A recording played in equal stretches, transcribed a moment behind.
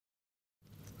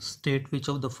State which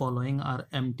of the following are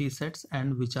empty sets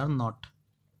and which are not.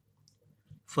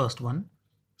 First one,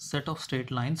 set of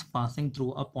straight lines passing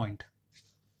through a point.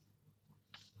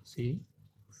 See,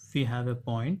 we have a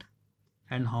point,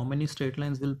 and how many straight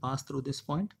lines will pass through this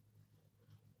point?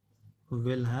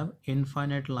 We'll have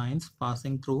infinite lines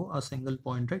passing through a single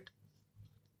point, right?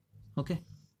 Okay,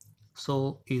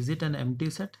 so is it an empty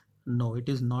set? No, it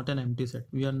is not an empty set.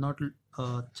 We are not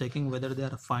checking whether they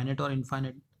are finite or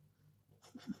infinite.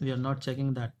 We are not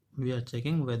checking that. We are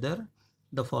checking whether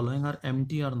the following are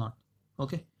empty or not.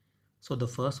 Okay, so the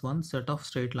first one, set of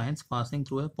straight lines passing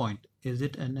through a point. Is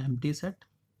it an empty set?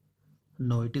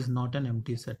 No, it is not an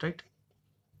empty set, right?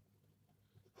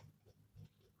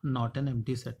 Not an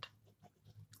empty set.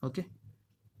 Okay,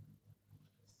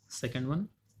 second one,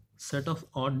 set of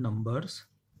odd numbers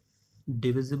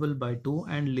divisible by 2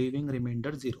 and leaving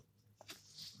remainder 0.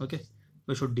 Okay,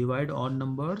 we should divide odd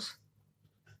numbers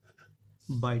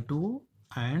by 2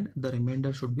 and the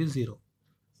remainder should be 0.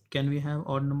 Can we have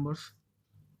odd numbers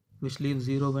which leave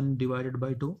 0 when divided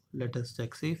by 2? Let us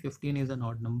check. See, 15 is an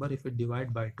odd number. If we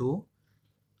divide by 2,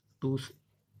 2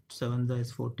 7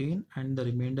 is 14 and the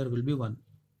remainder will be 1.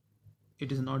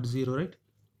 It is not 0, right?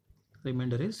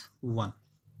 Remainder is 1.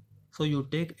 So you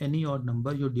take any odd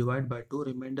number, you divide by 2,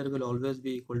 remainder will always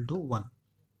be equal to 1.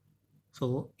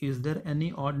 So is there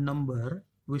any odd number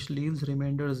which leaves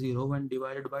remainder 0 when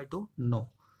divided by 2? No.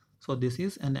 So this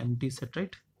is an empty set,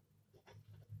 right?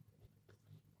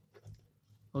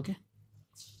 Okay.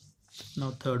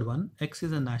 Now third one, x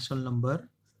is a natural number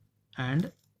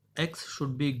and x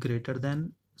should be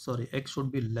x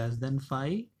should be less than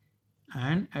 5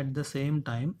 and at the same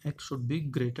time x should be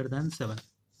greater than 7,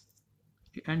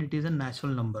 and it is a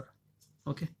natural number.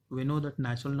 Okay, we know that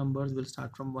natural numbers will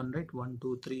start from 1, right? 1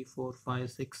 2 3 4 5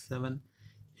 6 7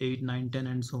 8 9 10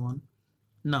 and so on.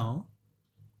 Now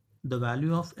the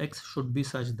value of x should be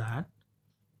such that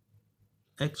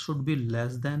x should be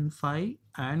less than 5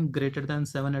 and greater than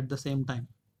 7 at the same time.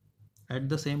 At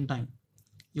the same time,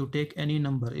 you take any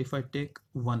number. If I take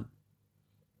 1,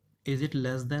 is it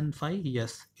less than 5?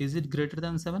 Yes. Is it greater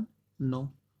than 7?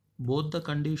 No. Both the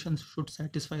conditions should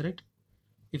satisfy, right?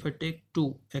 If I take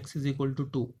 2, x is equal to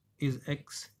 2, is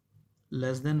x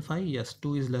less than 5? Yes,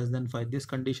 2 is less than 5. This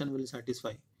condition will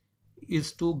satisfy.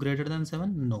 Is 2 greater than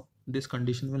 7? No, this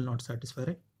condition will not satisfy,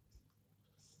 right?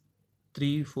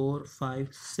 3 4 5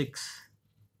 6.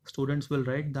 Students will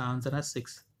write the answer as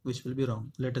 6, which will be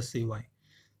wrong. Let us see why.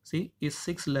 See, is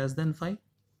 6 less than 5?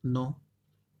 No.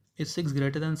 Is 6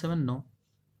 greater than 7? No.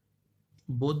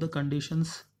 Both the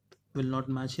conditions will not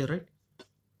match here, right?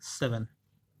 7.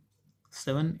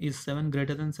 7, is 7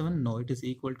 greater than 7? No, it is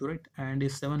equal to, right? And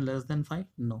is 7 less than 5?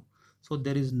 No. So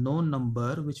there is no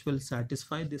number which will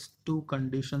satisfy these two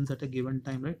conditions at a given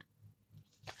time, right?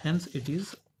 Hence it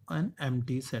is an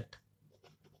empty set.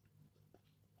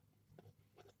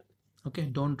 Okay,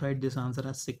 don't write this answer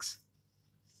as 6.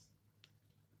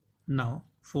 Now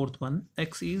fourth one,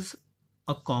 x is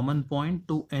a common point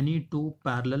to any two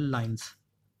parallel lines.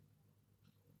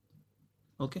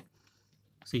 Okay,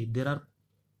 see, there are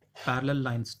parallel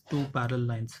lines, two parallel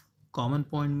lines. Common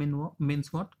point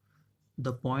means what?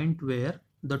 The point where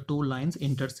the two lines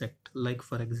intersect. Like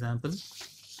for example,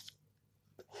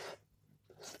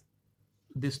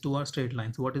 these two are straight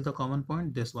lines. What is the common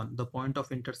point? This one. The point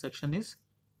of intersection is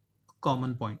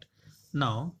common point.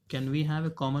 Now, can we have a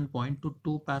common point to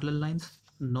two parallel lines?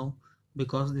 No,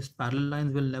 because these parallel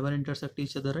lines will never intersect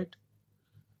each other, right?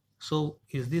 So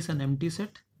is this an empty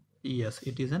set? Yes,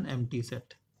 it is an empty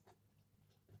set.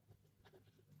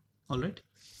 Alright.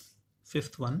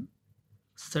 Fifth one,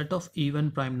 set of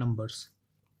even prime numbers.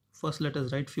 First let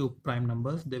us write few prime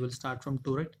numbers. They will start from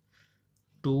 2, right?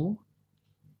 2,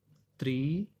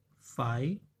 3,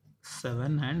 5,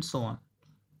 7 and so on.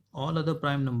 All other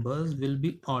prime numbers will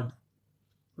be odd,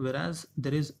 whereas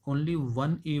there is only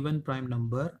one even prime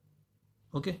number.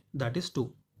 Okay, that is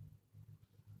 2.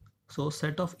 So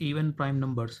set of even prime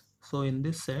numbers. So in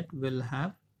this set we'll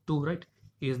have 2, right?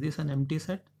 Is this an empty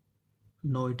set?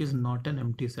 No, it is not an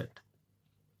empty set.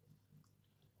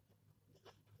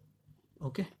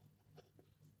 Okay.